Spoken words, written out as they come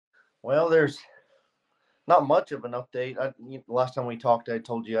Well, there's not much of an update. Last time we talked, I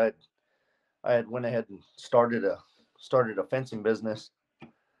told you I had went ahead and started a fencing business,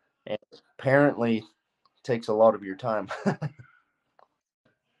 and apparently takes a lot of your time.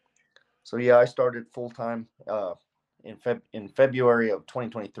 So yeah, I started full time in February of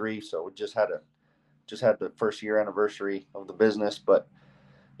 2023. So we just had the first year anniversary of the business. But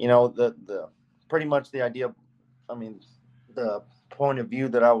the pretty much the idea. I mean, the point of view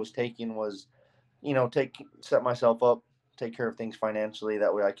that I was taking was, take set myself up, take care of things financially.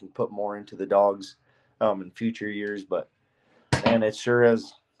 That way, I can put more into the dogs in future years. But and it sure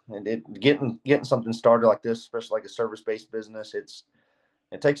is, and getting something started like this, especially like a service based business,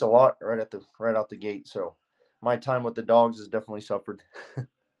 it takes a lot right out the gate. So my time with the dogs has definitely suffered.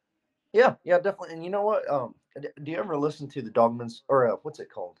 Yeah, yeah, definitely. And you know what? Do you ever listen to the Dogman's or what's it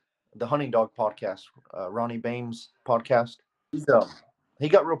called? The Hunting Dog podcast, Ronnie Bames podcast. He's he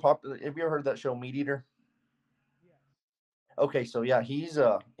got real popular. Have you ever heard that show, Meat Eater? Okay, so yeah, he's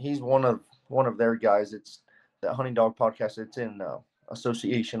one of their guys. It's the Hunting Dog podcast. It's in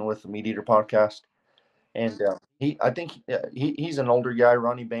association with the Meat Eater podcast, and I think he's an older guy.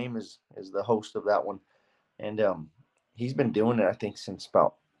 Ronnie Bame is the host of that one, and he's been doing it I think since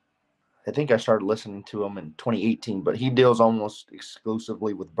about I think I started listening to him in 2018, but he deals almost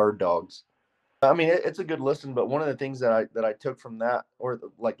exclusively with bird dogs. I mean, it's a good listen, but one of the things that I took from that, or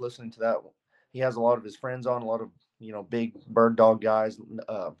like listening to that, he has a lot of his friends on, a lot of big bird dog guys,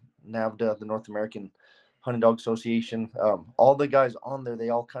 NAVDA, the North American Hunting Dog Association. All the guys on there, they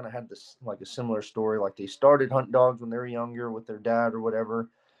all kind of had this like a similar story. Like they started hunting dogs when they were younger with their dad or whatever.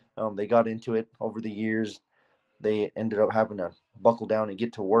 They got into it over the years. They ended up having to buckle down and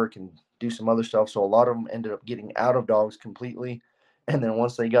get to work and do some other stuff. So a lot of them ended up getting out of dogs completely. And then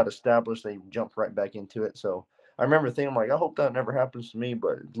once they got established, they jumped right back into it. So I remember thinking, like, I hope that never happens to me,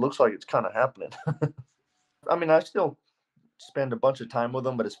 but it looks like it's kind of happening. I mean, I still spend a bunch of time with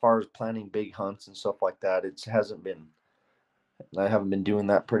them, but as far as planning big hunts and stuff like that, it hasn't been. I haven't been doing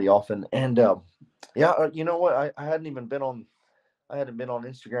that pretty often. And yeah, you know what? I hadn't even been on. I hadn't been on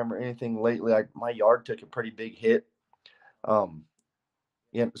Instagram or anything lately. My yard took a pretty big hit. Um,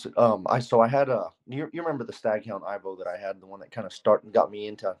 Yeah, I had you remember the Staghound Ivo that I had, the one that kind of started got me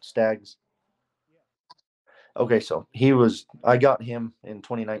into stags. Okay, so I got him in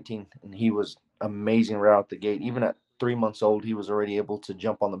 2019, and he was amazing right out the gate. Even at 3 months old, he was already able to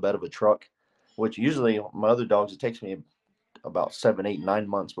jump on the bed of a truck, which usually my other dogs, it takes me about 7, 8, 9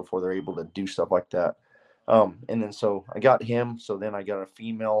 months before they're able to do stuff like that. And then so I got him. So then I got a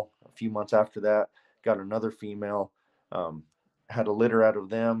female a few months after that, got another female, um, had a litter out of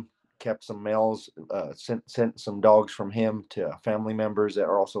them, kept some males, sent some dogs from him to family members that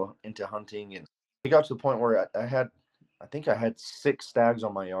are also into hunting. And it got to the point where I think I had 6 stags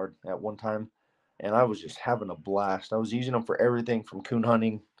on my yard at one time. And I was just having a blast. I was using them for everything from coon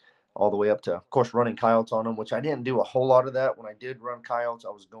hunting all the way up to, of course, running coyotes on them, which I didn't do a whole lot of that. When I did run coyotes, I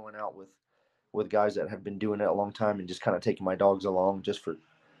was going out with guys that have been doing it a long time and just kind of taking my dogs along just for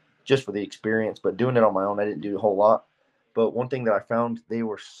the experience. But doing it on my own, I didn't do a whole lot. But one thing that I found, they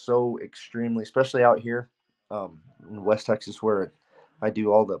were so extremely, especially out here in West Texas, where I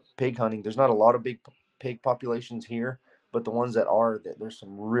do all the pig hunting. There's not a lot of big pig populations here, but the ones that are, that there's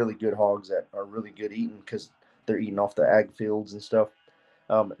some really good hogs that are really good eating because they're eating off the ag fields and stuff.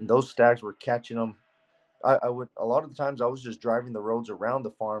 And those stags were catching them. I would a lot of the times I was just driving the roads around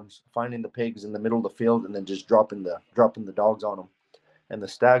the farms, finding the pigs in the middle of the field, and then just dropping the dogs on them. And the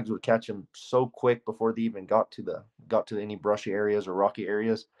stags would catch them so quick before they even got to any brushy areas or rocky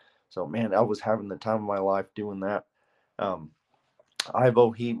areas. So man, I was having the time of my life doing that. Um,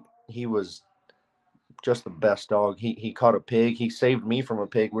 Ivo, he was just the best dog. He caught a pig. He saved me from a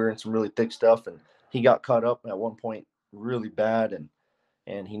pig. We were in some really thick stuff, and he got cut up at one point really bad,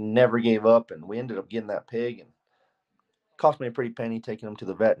 and he never gave up. And we ended up getting that pig, and cost me a pretty penny taking him to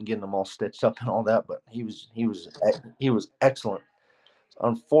the vet and getting him all stitched up and all that. But he was excellent.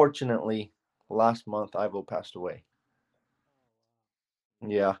 Unfortunately, last month Ivo passed away.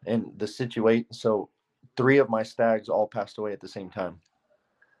 Yeah, and the situation. So, 3 of my stags all passed away at the same time.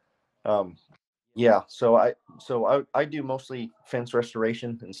 Um, yeah, so I do mostly fence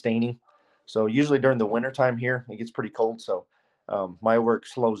restoration and staining. So usually during the winter time here, it gets pretty cold. So my work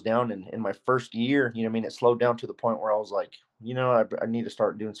slows down. And in my first year, I mean, it slowed down to the point where I was like, I need to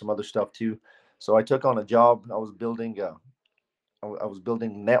start doing some other stuff too. So I took on a job. I was building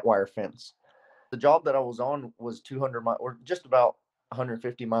net wire fence. The job that I was on was 200 miles, or just about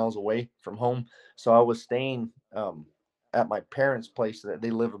 150 miles away from home. So I was staying at my parents' place. That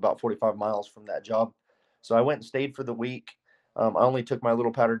they live about 45 miles from that job. So I went and stayed for the week. I only took my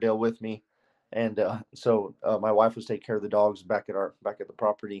little Patterdale with me, and so my wife was taking care of the dogs back at the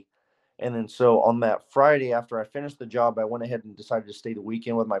property. And then so on that Friday after I finished the job, I went ahead and decided to stay the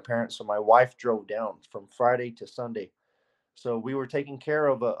weekend with my parents. So my wife drove down from Friday to Sunday. So we were taking care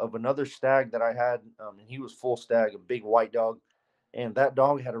of another stag that I had, and he was full stag, a big white dog, and that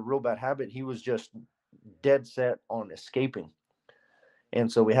dog had a real bad habit. He was just dead set on escaping,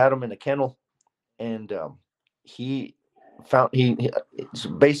 and so we had him in a kennel, and he he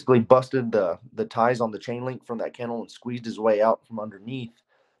basically busted the ties on the chain link from that kennel and squeezed his way out from underneath.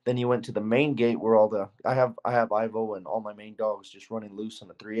 Then he went to the main gate where all the I have Ivo and all my main dogs just running loose in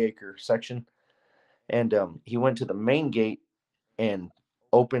a 3 acre section, and he went to the main gate and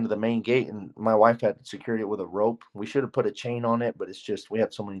opened the main gate, and my wife had secured it with a rope. We should have put a chain on it, but it's just we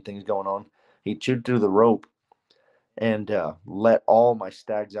had so many things going on. He chewed through the rope and let all my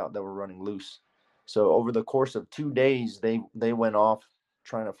stags out that were running loose. So over the course of 2 days, they went off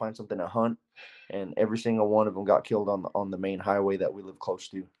trying to find something to hunt, and every single one of them got killed on the main highway that we live close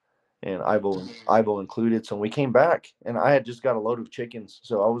to, and Ivo included. So when we came back, and I had just got a load of chickens,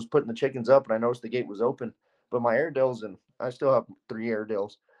 so I was putting the chickens up, and I noticed the gate was open, but my Airedales, and I still have 3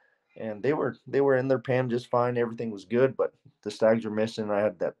 Airedales, and they were in their pen just fine. Everything was good, but the stags were missing. I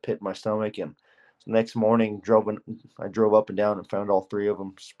had that pit in my stomach, and the next morning I drove up and down and found all three of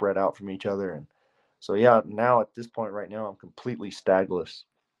them spread out from each other, and so yeah, now at this point right now I'm completely stagless.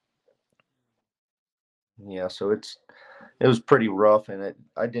 Yeah, so it was pretty rough, and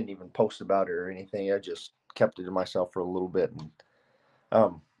I didn't even post about it or anything. I just kept it to myself for a little bit,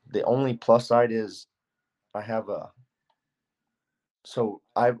 and the only plus side is I have a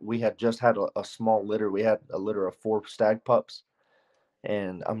I we had just had a small litter. We had a litter of 4 stag pups,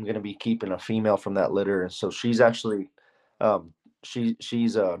 and I'm gonna be keeping a female from that litter. And so she's actually, um,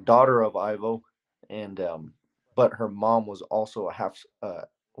 she's a daughter of Ivo, and but her mom was also a half.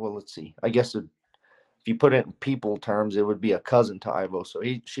 Well, let's see. I guess if you put it in people terms, it would be a cousin to Ivo. So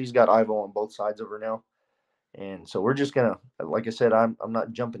she's got Ivo on both sides of her now. And so we're just gonna, like I said, I'm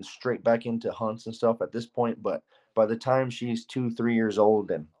not jumping straight back into hunts and stuff at this point, but by the time she's 2, 3 years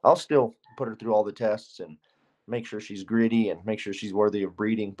old, and I'll still put her through all the tests and make sure she's gritty and make sure she's worthy of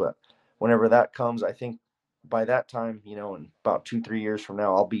breeding. But whenever that comes, I think by that time, in about 2, 3 years from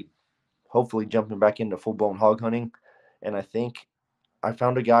now, I'll be hopefully jumping back into full blown hog hunting. And I think I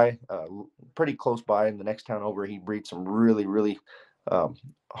found a guy pretty close by in the next town over. He breeds some really, really um,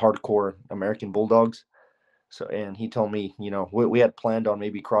 hardcore American bulldogs. So, and he told me, we had planned on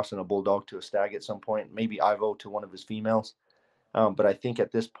maybe crossing a bulldog to a stag at some point, maybe Ivo to one of his females. But I think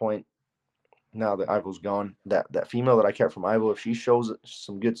at this point, now that Ivo's gone, that female that I kept from Ivo, if she shows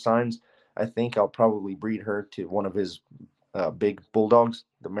some good signs, I think I'll probably breed her to one of his big bulldogs,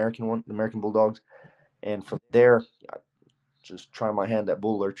 the American bulldogs, and from there, just try my hand at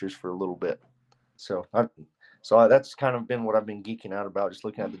bull lurchers for a little bit. So that's kind of been what I've been geeking out about, just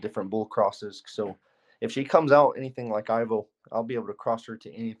looking at the different bull crosses. So if she comes out anything like Ivo, I'll be able to cross her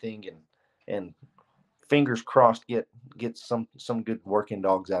to anything, and fingers crossed get some good working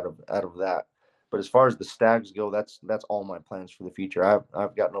dogs out of that. But as far as the stags go, that's all my plans for the future.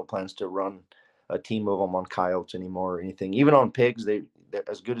 I've got no plans to run a team of them on coyotes anymore or anything. Even on pigs, they're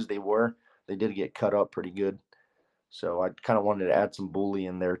as good as they were, they did get cut up pretty good. So I kind of wanted to add some bully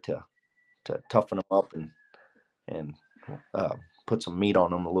in there to toughen them up and uh, put some meat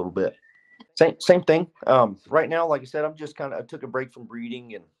on them a little bit. Same thing. Right now, like I said, I took a break from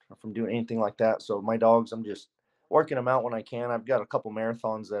breeding and from doing anything like that. So my dogs, I'm just working them out when I can. I've got a couple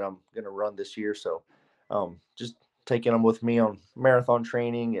marathons that I'm going to run this year, so just taking them with me on marathon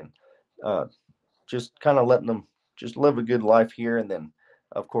training, and uh, just kind of letting them just live a good life here. And then,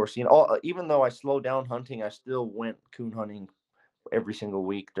 of course, even though I slowed down hunting, I still went coon hunting every single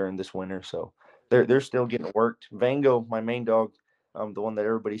week during this winter. So they're still getting worked. Vango, my main dog, the one that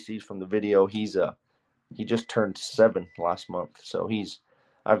everybody sees from the video, he just turned 7 last month. So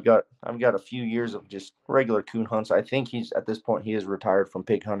I've got a few years of just regular coon hunts. I think he's at this point he is retired from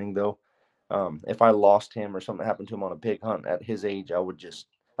pig hunting though. If I lost him or something happened to him on a pig hunt at his age, I would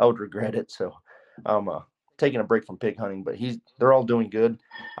regret it. So I'm taking a break from pig hunting, but they're all doing good.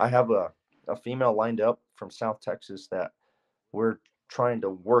 I have a female lined up from South Texas that we're trying to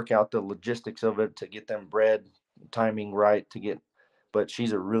work out the logistics of it to get them bred, timing right but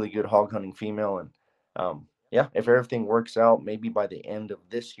she's a really good hog hunting female. And yeah, if everything works out, maybe by the end of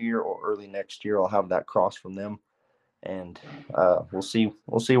this year or early next year, I'll have that cross from them. And we'll see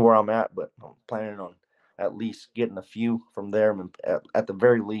where I'm at, but I'm planning on at least getting a few from there, and at the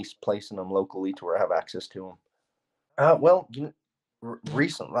very least placing them locally to where I have access to them. Well,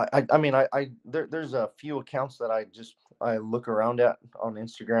 recently, there's a few accounts that I look around at on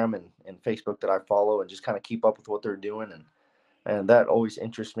Instagram and Facebook that I follow and just kind of keep up with what they're doing, and that always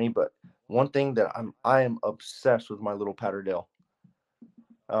interests me. But one thing that I am obsessed with my little Patterdale.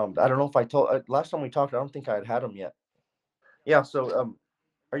 I don't know if I told last time we talked. I don't think I had him yet. Yeah. So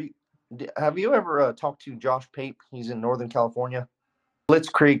are you? Have you ever talked to Josh Pape? He's in Northern California.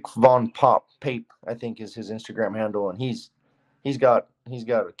 Blitzkrieg Von Pop Pape, I think, is his Instagram handle, and he's got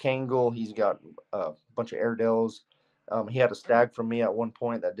a Kangal, he's got a bunch of Airedales. He had a stag from me at one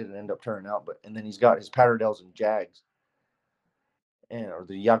point that didn't end up turning out, but and then he's got his Patterdales and Jags, and or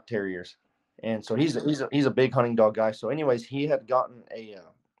the Yak Terriers, and so he's a big hunting dog guy. So, anyways, he got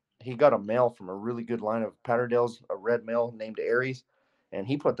a male from a really good line of Patterdales, a red male named Aries, and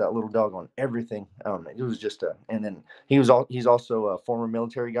he put that little dog on everything. It was just a, and then he's also a former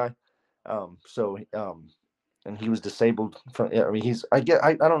military guy, so and he was disabled from. I mean, I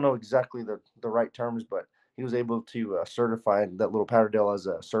don't know exactly the right terms, but he was able to certify that little Patterdale as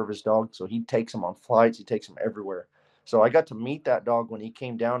a service dog. So he takes him on flights, he takes him everywhere. So I got to meet that dog when he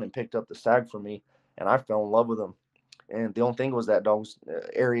came down and picked up the stag for me, and I fell in love with him. And the only thing was that dog's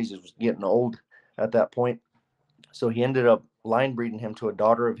Aries was getting old at that point, so he ended up line breeding him to a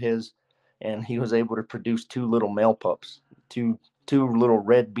daughter of his, and he was able to produce two little male pups, two little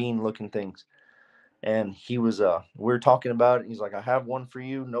red bean looking things. And he was we were talking about it, and he's like, I have one for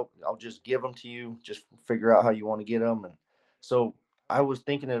you. Nope, I'll just give them to you, just figure out how you want to get them. And so I was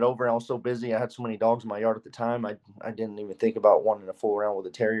thinking it over, and I was so busy, I had so many dogs in my yard at the time, I didn't even think about wanting to fool around with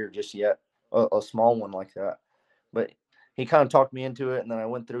a terrier just yet, a small one like that. But he kind of talked me into it, and then I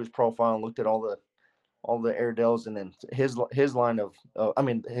went through his profile and looked at all the Airedales, and then his line of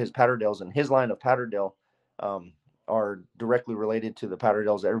his Patterdales, and his line of Patterdale um, are directly related to the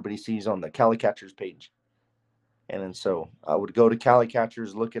Patterdales that everybody sees on the Cali Catchers page. And then so I would go to Cali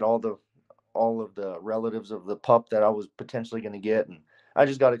Catchers, look at all of the relatives of the pup that I was potentially going to get, and I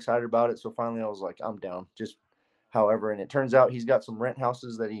just got excited about it. So finally, I was like, I'm down. Just however, and it turns out he's got some rent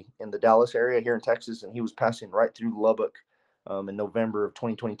houses that he in the Dallas area here in Texas, and he was passing right through Lubbock in November of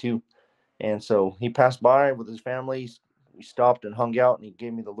 2022. And so he passed by with his family. We stopped and hung out, and he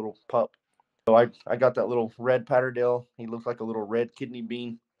gave me the little pup. So I got that little red Patterdale. He looked like a little red kidney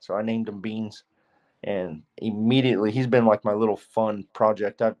bean, so I named him Beans. And immediately, he's been like my little fun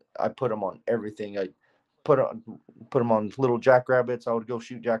project. I put him on everything. I put on put him on little jackrabbits. I would go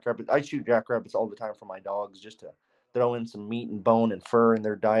shoot jackrabbits. I shoot jackrabbits all the time for my dogs, just to throw in some meat and bone and fur in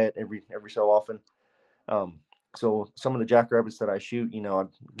their diet every so often. Um, so some of the jackrabbits that I shoot, I'd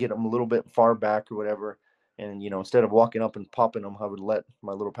get them a little bit far back or whatever, and instead of walking up and popping them, I would let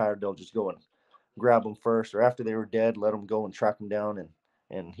my little Patterdale just go and grab them first, or after they were dead, let them go and track them down,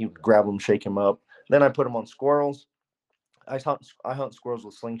 and he would grab them, shake them up. Then I put them on squirrels. I hunt squirrels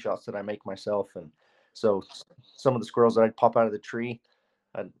with slingshots that I make myself, and so some of the squirrels that I'd pop out of the tree,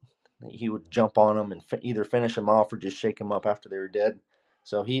 I'd, he would jump on them and either finish them off or just shake them up after they were dead.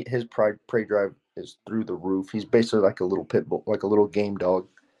 So his prey drive is through the roof. He's basically like a little pit bull, like a little game dog.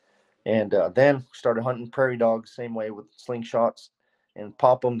 And then started hunting prairie dogs same way with slingshots and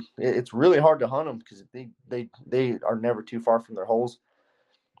pop them. It's really hard to hunt them because they are never too far from their holes.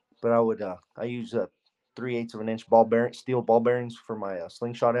 But I use 3/8 of an inch steel ball bearings for my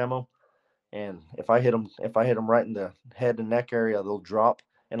slingshot ammo, and if I hit them right in the head and neck area, they'll drop.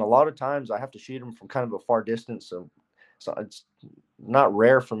 And a lot of times I have to shoot them from kind of a far distance, so it's not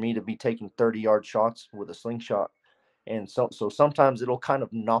rare for me to be taking 30-yard shots with a slingshot. And so sometimes it'll kind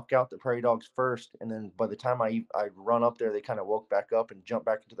of knock out the prairie dogs first, and then by the time I run up there, they kind of woke back up and jump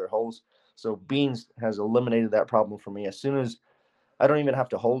back into their holes. So Beans has eliminated that problem for me. As soon as I don't even have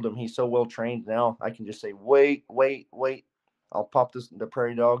to hold him, he's so well trained now. I can just say wait, wait, wait. I'll pop the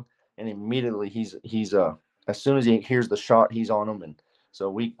prairie dog, and immediately he's as soon as he hears the shot, he's on him. And so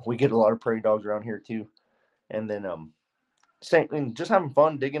we get a lot of prairie dogs around here too. And then same and just having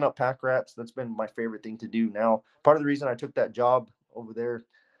fun digging up pack rats. That's been my favorite thing to do now. Part of the reason I took that job over there,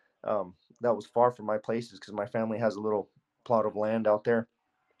 that was far from my place, is because my family has a little plot of land out there,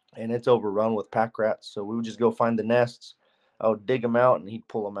 and it's overrun with pack rats. So we would just go find the nests. I would dig them out, and he'd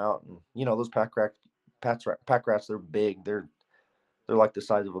pull them out. And those pack rats, they're big. They're like the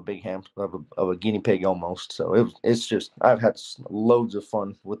size of a big of a guinea pig almost. So it's just I've had loads of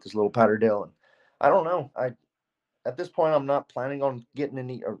fun with this little Patterdale, and I don't know. I At this point, I'm not planning on getting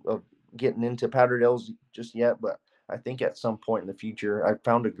into Patterdales just yet, but I think at some point in the future, I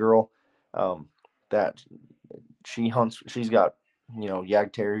found a girl um, that she hunts. She's got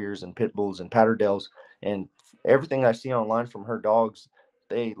Yag Terriers and Pit Bulls and Patterdales, and everything I see online from her dogs,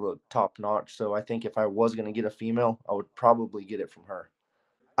 they look top notch. So I think if I was going to get a female, I would probably get it from her.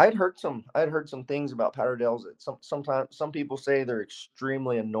 I'd heard some things about Patterdales that sometimes some people say they're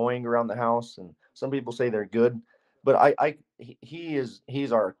extremely annoying around the house, and some people say they're good. But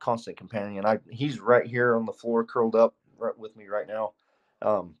he's our constant companion. He's right here on the floor, curled up right with me right now.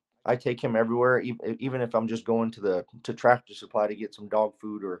 Um, I take him everywhere, even if I'm just going to Tractor Supply to get some dog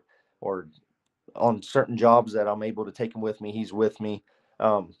food, or on certain jobs that I'm able to take him with me. He's with me.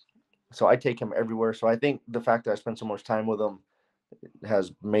 Um, so I take him everywhere. So I think the fact that I spend so much time with him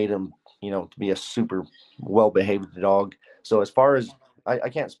has made him, to be a super well behaved dog. So as far as I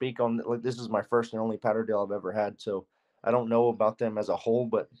can't speak on, like, this is my first and only Patterdale I've ever had, so I don't know about them as a whole,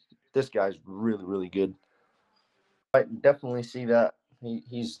 but this guy's really really good. I definitely see that.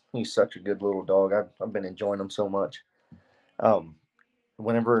 He's such a good little dog. I've been enjoying him so much. Um,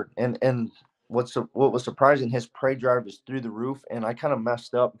 whenever and what was surprising, his prey drive is through the roof, and I kind of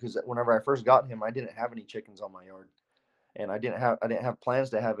messed up because whenever I first got him, I didn't have any chickens on my yard, and I didn't have plans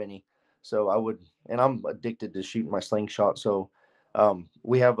to have any. So I would, and I'm addicted to shooting my slingshot. So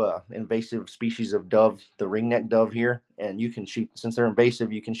we have a invasive species of dove, the ringneck dove here, and you can shoot, since they're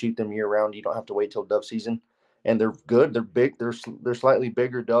invasive. You can shoot them year round. You don't have to wait till dove season, and they're good. They're big. They're slightly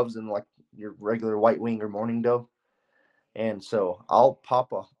bigger doves than like your regular white wing or mourning dove. And so I'll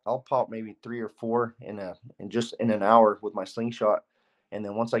pop maybe three or four in just in an hour with my slingshot. And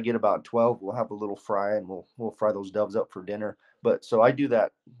then once I get about 12, we'll have a little fry, and we'll fry those doves up for dinner. But so I do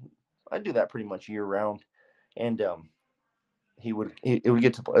that pretty much year round. And it would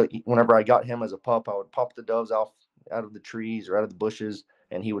get to, whenever I got him as a pup, I would pop the doves out of the trees or out of the bushes,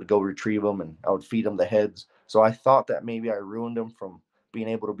 and he would go retrieve them, and I would feed him the heads. So I thought that maybe I ruined him from being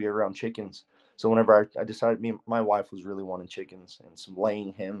able to be around chickens. So whenever I decided, my wife was really wanting chickens and some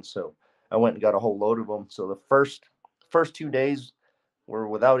laying hens, so I went and got a whole load of them. So the first 2 days were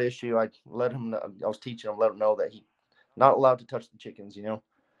without issue. I let him know, I was teaching him, let him know that he not allowed to touch the chickens.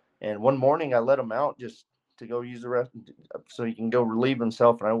 And one morning I let him out just to go use the rest, so he can go relieve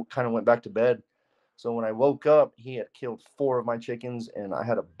himself. And I kind of went back to bed. So when I woke up, he had killed four of my chickens, and I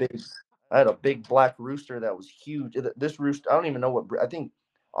had a big black rooster that was huge. This rooster, I don't even know what I think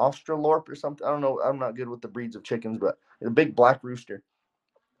Australorp or something. I don't know. I'm not good with the breeds of chickens, but a big black rooster.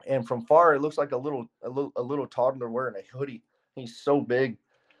 And from far, it looks like a little toddler wearing a hoodie. He's so big.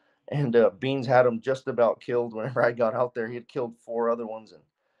 And Beans had him just about killed. Whenever I got out there, he had killed four other ones, and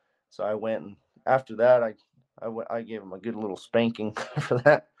so I went, and after that, I gave him a good little spanking for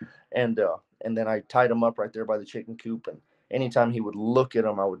that, and then I tied him up right there by the chicken coop. And anytime he would look at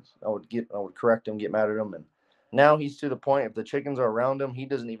him, I would correct him, get mad at him. And now he's to the point, if the chickens are around him, he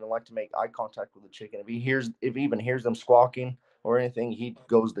doesn't even like to make eye contact with the chicken. If he even hears them squawking or anything, he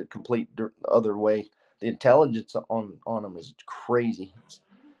goes the complete other way. The intelligence on him is crazy.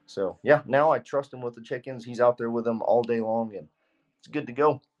 So yeah, now I trust him with the chickens. He's out there with them all day long, and it's good to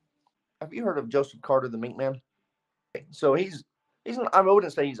go. Have you heard of Joseph Carter, the Mink Man? So I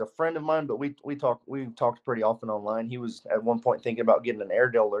wouldn't say he's a friend of mine, but we talked pretty often online. He was at one point thinking about getting an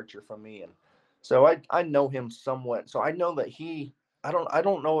Airedale lurcher from me, and so I know him somewhat. So I know that I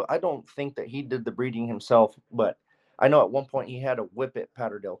don't know, I don't think that he did the breeding himself, but I know at one point he had a Whippet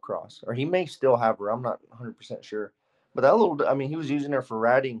Patterdale cross, or he may still have her. I'm not 100% sure, but that little, I mean, he was using her for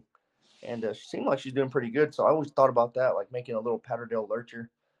ratting, and she seemed like she's doing pretty good. So I always thought about that, like making a little Patterdale lurcher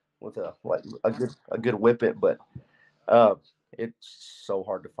with a good whippet, but uh, it's so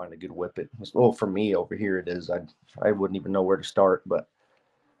hard to find a good whippet. Well, for me over here it is. I wouldn't even know where to start, but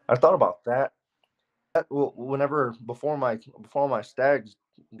I thought about that. Well, whenever before my stags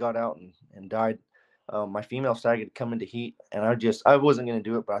got out and died, my female stag had come into heat, and I wasn't gonna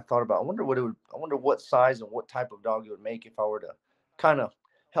do it, but I thought about, I wonder what size and what type of dog it would make if I were to kind of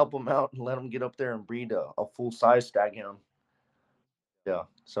help them out and let them get up there and breed a full size staghound. Yeah.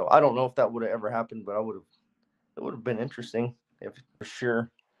 So I don't know if that would have ever happened, but it would have been interesting, if for sure.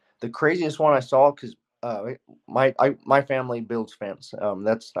 The craziest one I saw, because my family builds fence.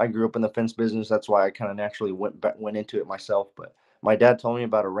 I grew up in the fence business. That's why I kind of naturally went into it myself. But my dad told me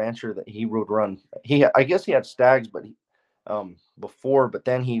about a rancher that he would run. I guess he had stags, but before, but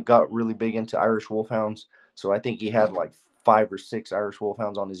then he got really big into Irish wolfhounds. So I think he had like 5 or 6 Irish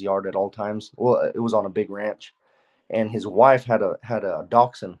wolfhounds on his yard at all times. Well, it was on a big ranch, and his wife had a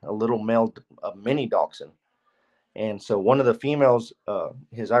dachshund, a little male, a mini dachshund. And so one of the females,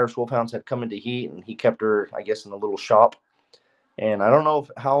 his Irish wolfhounds had come into heat, and he kept her, I guess, in a little shop. And I don't know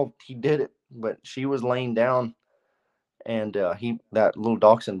how he did it, but she was laying down, and that little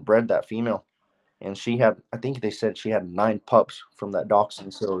dachshund bred that female, and I think they said she had 9 pups from that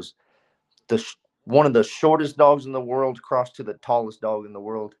dachshund. So it was one of the shortest dogs in the world crossed to the tallest dog in the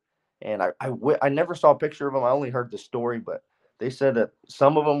world. And I never saw a picture of them. I only heard the story, but they said that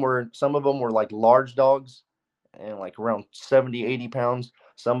some of them were like large dogs and like around 70, 80 pounds.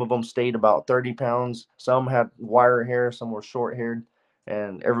 Some of them stayed about 30 pounds. Some had wire hair, some were short haired.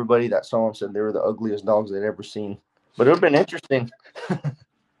 And everybody that saw them said they were the ugliest dogs they'd ever seen. But it would have been interesting.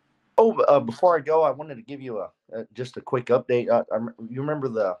 Oh, before I go, I wanted to give you just a quick update. You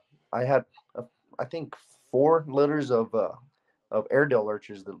remember I had uh, I think 4 litters of Airedale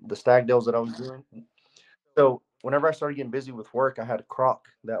lurchers, the stagdales that I was doing. So whenever I started getting busy with work, I had a croc,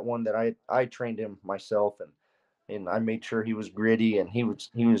 that one that I trained him myself, and I made sure he was gritty, and he was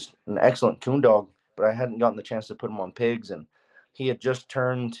an excellent coon dog. But I hadn't gotten the chance to put him on pigs, and he had just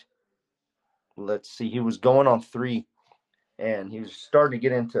turned. Let's see, he was going on 3, and he was starting to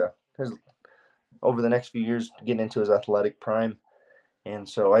get into his over the next few years to get into his athletic prime. And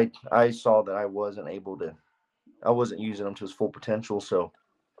so I saw that I wasn't using him to his full potential. So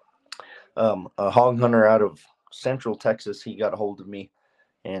a hog hunter out of Central Texas, he got a hold of me,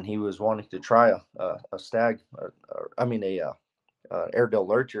 and he was wanting to try a stag, I mean a Airedale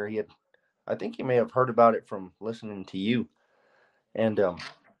lurcher. I think he may have heard about it from listening to you, and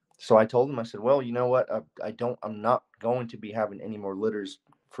so I told him, I said, well, you know what, I'm not going to be having any more litters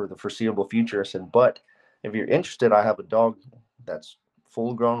for the foreseeable future. I said, but if you're interested, I have a dog that's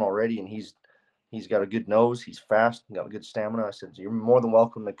full grown already, and he's got a good nose, he's fast, got a good stamina. I said, you're more than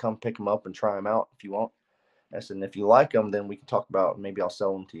welcome to come pick him up and try him out if you want. I said, and if you like him, then we can talk about maybe I'll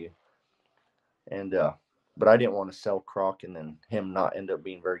sell him to you. And but I didn't want to sell Croc and then him not end up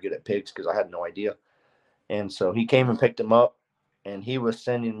being very good at pigs because I had no idea. And so he came and picked him up, and he was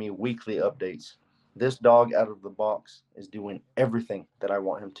sending me weekly updates. This dog out of the box is doing everything that I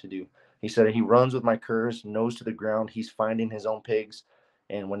want him to do. He said he runs with my curs, nose to the ground. He's finding his own pigs,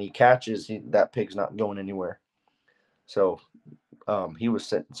 and when he catches, that pig's not going anywhere. So he was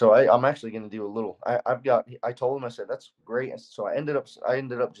sent. So I'm actually going to do a little. I told him, I said that's great. So I ended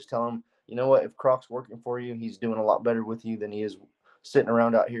up just telling him, you know what, if Croc's working for you, he's doing a lot better with you than he is sitting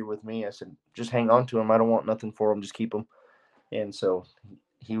around out here with me. I said just hang on to him. I don't want nothing for him. Just keep him. And so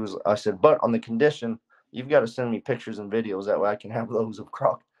he was. I said, but on the condition, you've got to send me pictures and videos, that way I can have those of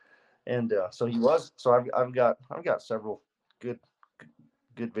Croc. And so he was. So I've got several good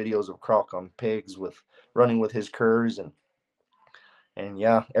good videos of Croc on pigs with running with his curs, and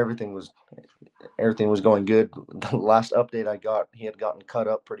yeah, everything was going good. The last update I got, he had gotten cut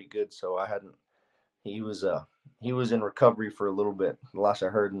up pretty good, so I hadn't. He was he was in recovery for a little bit, the last I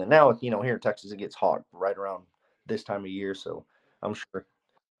heard. And then now, here in Texas, it gets hot right around this time of year, so I'm sure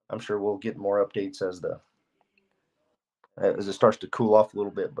I'm sure we'll get more updates as it starts to cool off a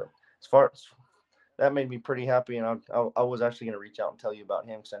little bit. But as far as that, made me pretty happy, and I was actually going to reach out and tell you about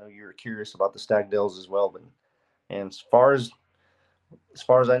him because I know you were curious about the stagdales as well. But and as far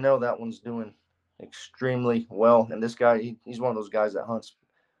as I know, that one's doing extremely well. And this guy, he's one of those guys that hunts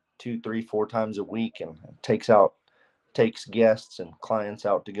 2, 3, 4 times a week and takes guests and clients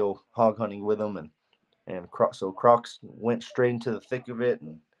out to go hog hunting with him. So Crocs went straight into the thick of it.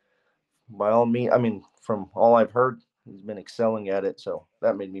 And by all means, I mean, from all I've heard, he's been excelling at it. So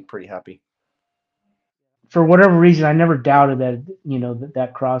that made me pretty happy. For whatever reason, I never doubted that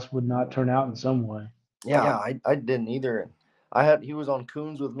that cross would not turn out in some way. Yeah, I didn't either. He was on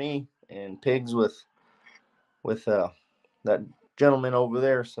coons with me and pigs with that gentleman over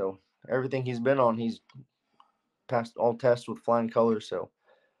there. So everything he's been on, he's passed all tests with flying colors. So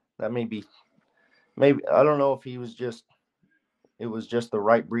that maybe I don't know if it was just the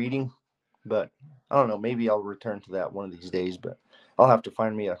right breeding, but I don't know. Maybe I'll return to that one of these days. But I'll have to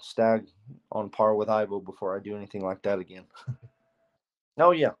find me a stag on par with Ivo before I do anything like that again.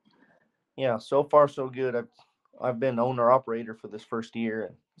 Oh yeah, yeah. So far so good. I've been owner operator for this first year,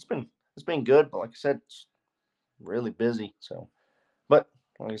 and it's been good. But like I said, it's really busy. So, but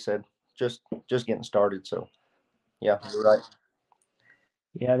like I said, just getting started. So yeah, you're right.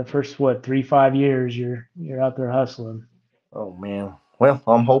 Yeah, the first what 3 5 years you're out there hustling. Oh man. Well,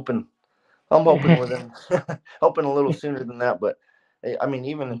 I'm hoping within hoping a little sooner than that, but I mean,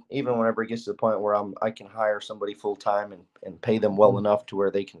 even whenever it gets to the point where I can hire somebody full time and pay them well enough to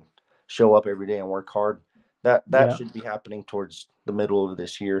where they can show up every day and work hard, that Yeah, should be happening towards the middle of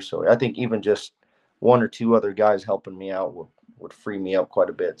this year. So I think even just one or two other guys helping me out would free me up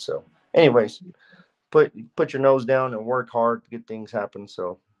quite a bit. So, anyways, put your nose down and work hard, good things happen.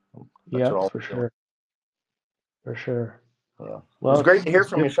 So that's yeah, what I'll for be doing. sure, for sure. Yeah, it was Well, great to hear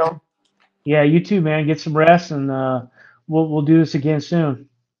it's from good. you, Sean. Yeah, you too, man. Get some rest, and we'll do this again soon.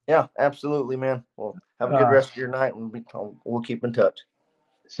 Yeah, absolutely, man. Well, have a good Uh, rest of your night, and we'll keep in touch.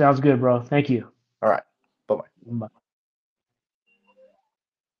 Sounds good, bro. Thank you. All right. Bye bye. Bye.